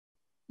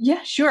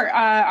Yeah, sure.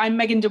 I'm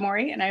Megan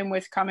Demori, and I'm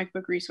with Comic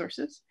Book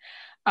Resources.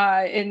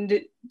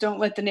 And don't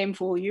let the name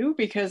fool you,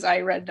 because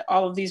I read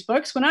all of these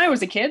books when I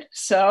was a kid.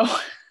 So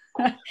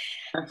I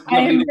That's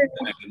lovely, am,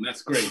 Megan.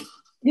 That's great.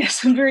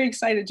 yes, I'm very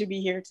excited to be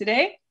here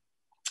today.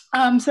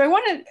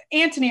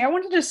 Anthony, I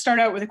wanted to start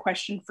out with a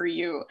question for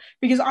you,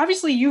 because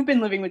obviously you've been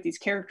living with these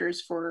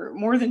characters for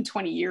more than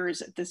 20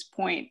 years at this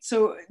point.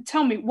 So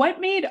tell me, what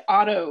made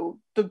Otto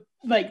the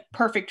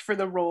perfect for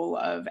the role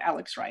of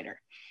Alex Rider?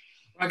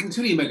 I can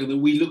tell you, Megan, that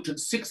we looked at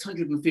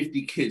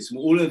 650 kids from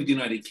all over the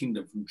United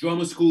Kingdom, from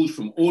drama schools,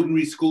 from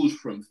ordinary schools,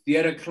 from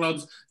theatre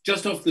clubs,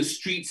 just off the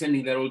street,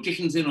 sending their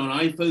auditions in on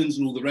iPhones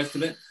and all the rest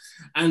of it.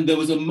 And there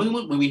was a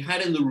moment when we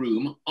had in the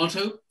room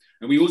Otto,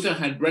 and we also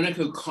had Brenock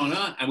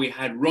O'Connor, and we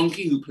had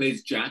Ronkẹ, who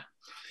plays Jack.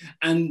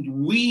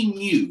 And we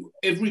knew,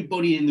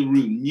 everybody in the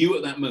room knew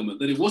at that moment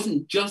that it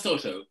wasn't just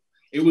Otto,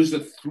 it was the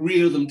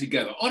three of them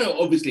together. Otto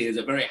obviously is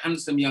a very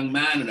handsome young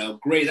man and a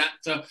great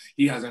actor.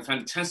 He has a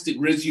fantastic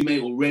resume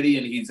already,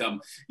 and he's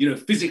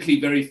physically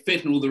very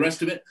fit and all the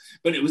rest of it.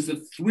 But it was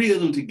the three of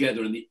them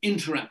together and the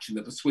interaction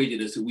that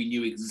persuaded us that we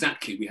knew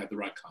exactly we had the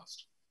right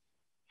cast.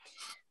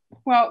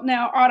 Well,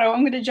 now, Otto,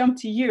 I'm going to jump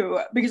to you,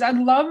 because I'd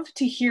love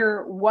to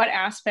hear what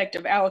aspect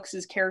of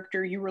Alex's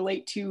character you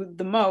relate to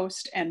the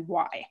most and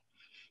why.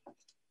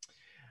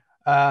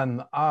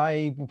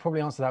 I will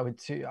probably answer that with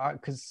two,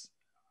 because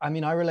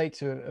I relate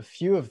to a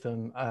few of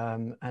them,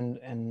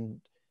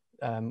 and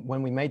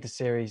when we made the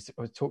series,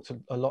 I talked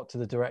a lot to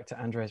the director,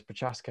 Andreas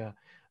Prochaska,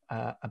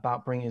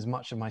 about bringing as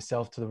much of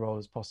myself to the role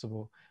as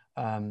possible.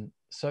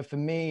 So for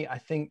me, I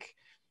think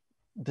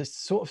the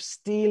sort of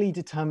steely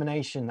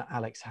determination that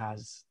Alex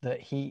has, that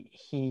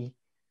he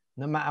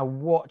no matter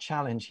what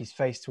challenge he's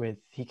faced with,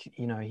 he's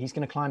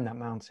going to climb that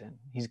mountain.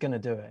 He's going to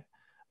do it.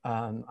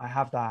 I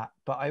have that,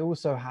 but I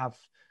also have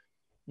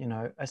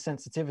a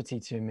sensitivity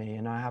to me,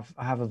 and I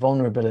have a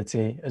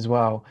vulnerability as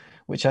well,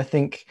 which I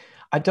think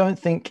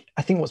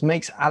what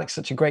makes Alex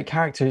such a great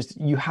character is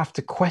you have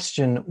to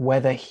question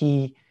whether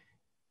he,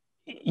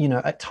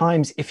 at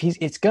times, if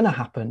it's going to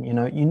happen,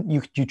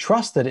 you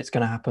trust that it's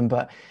going to happen,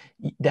 but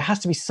there has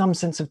to be some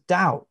sense of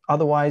doubt.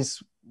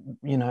 Otherwise,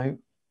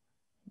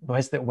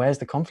 where's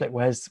the conflict?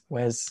 Where's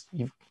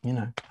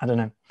I don't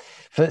know.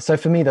 So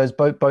for me,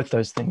 both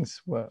those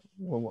things were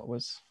what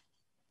was,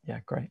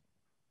 great.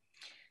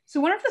 So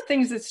one of the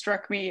things that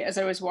struck me as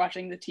I was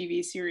watching the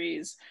TV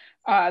series,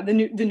 the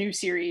new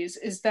series,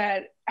 is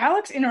that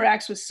Alex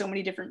interacts with so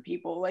many different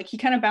people. Like, he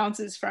kind of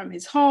bounces from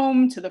his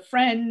home to the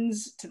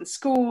friends to the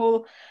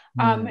school.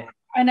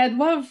 And I'd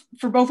love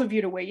for both of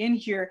you to weigh in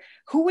here.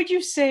 Who would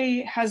you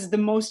say has the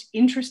most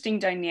interesting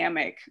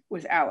dynamic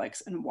with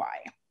Alex, and why?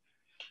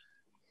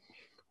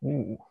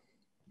 Ooh,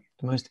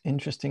 the most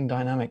interesting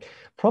dynamic,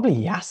 probably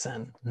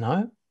Yassen.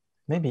 No.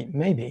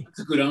 Maybe. That's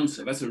a good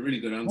answer. That's a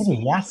really good answer.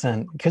 Maybe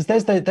Yassen, because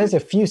there's a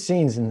few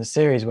scenes in the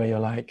series where you're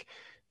like,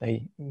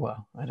 I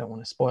don't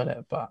want to spoil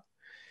it, but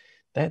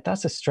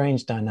that's a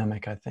strange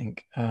dynamic, I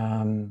think.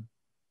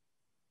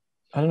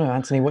 I don't know,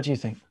 Anthony, what do you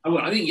think? Oh,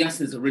 well, I think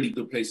Yassen is a really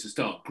good place to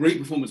start. Great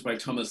performance by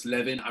Thomas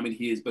Levin.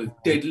 He is both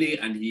deadly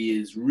and he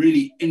is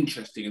really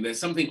interesting. And there's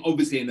something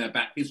obviously in their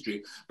back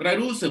history. But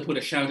I'd also put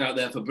a shout out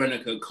there for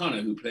Brenock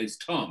O'Connor, who plays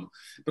Tom,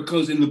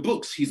 because in the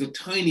books, he's a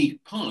tiny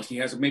part. He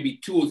has maybe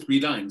 2 or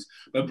 3 lines.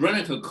 But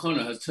Brenock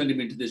O'Connor has turned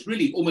him into this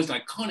really almost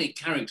iconic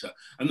character.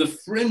 And the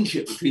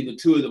friendship between the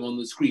two of them on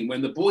the screen,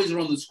 when the boys are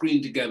on the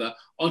screen together,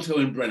 Otto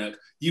and Brenock,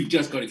 you've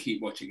just got to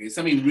keep watching. It's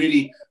something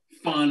really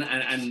fun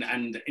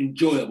and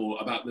enjoyable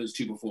about those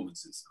two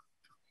performances.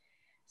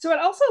 So I'd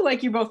also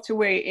like you both to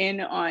weigh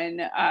in on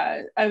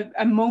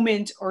a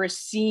moment or a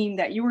scene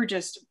that you were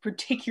just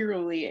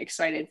particularly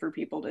excited for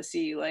people to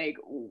see. Like,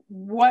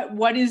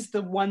 what is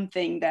the one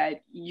thing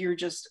that you're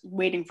just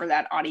waiting for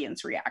that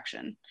audience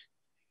reaction?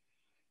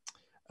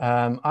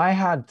 I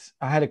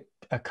had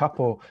a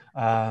couple.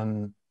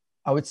 I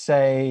would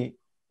say,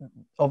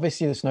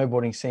 obviously, the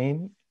snowboarding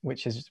scene,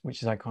 which is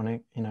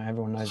iconic.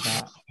 Everyone knows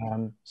that.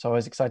 So I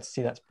was excited to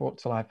see that's brought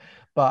to life.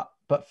 But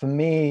for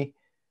me,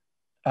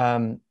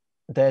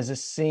 there's a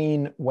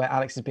scene where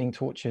Alex is being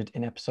tortured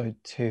in episode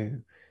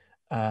 2,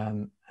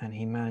 and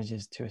he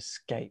manages to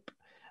escape.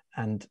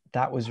 And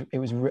I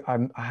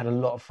had a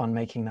lot of fun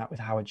making that with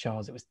Howard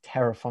Charles. It was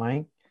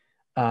terrifying.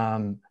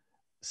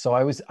 So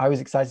I was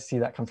excited to see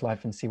that come to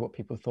life and see what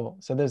people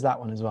thought. So there's that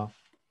one as well.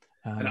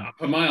 And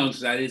for my answer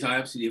to that is, I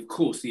absolutely, of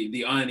course,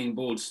 the ironing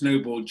board,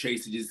 snowboard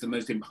chase is the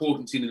most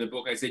important scene in the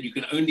book. I said, you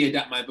can only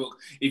adapt my book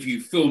if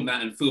you film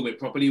that and film it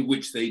properly,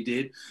 which they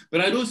did.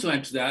 But I'd also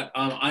add to that,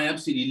 I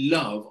absolutely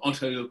love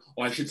Otto,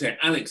 or I should say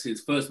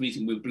Alex's first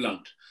meeting with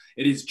Blunt.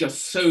 It is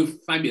just so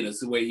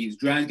fabulous the way he's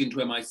dragged into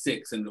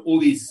MI6 and all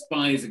these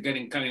spies are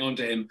coming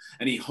onto him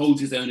and he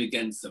holds his own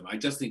against them. I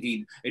just think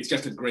it's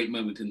just a great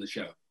moment in the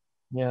show.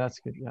 Yeah, that's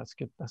good. That's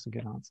good. That's a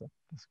good answer.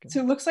 That's good. So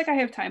it looks like I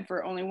have time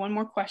for only one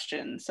more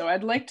question. So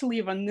I'd like to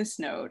leave on this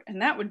note,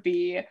 and that would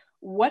be,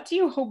 what do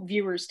you hope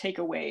viewers take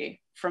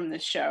away from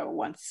this show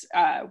once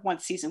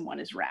season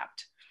 1 is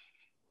wrapped?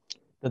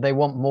 That they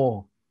want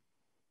more.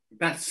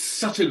 That's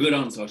such a good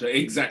answer, Otto.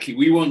 Exactly.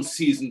 We want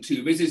season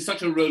 2. This is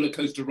such a roller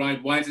coaster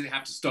ride. Why does it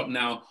have to stop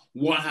now?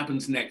 What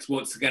happens next?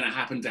 What's going to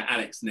happen to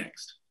Alex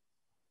next?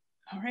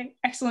 All right.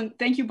 Excellent.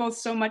 Thank you both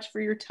so much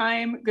for your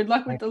time. Good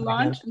luck with the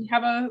launch and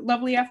have a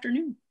lovely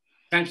afternoon.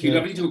 Thank you.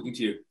 Lovely talking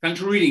to you. Thanks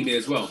for reading me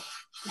as well.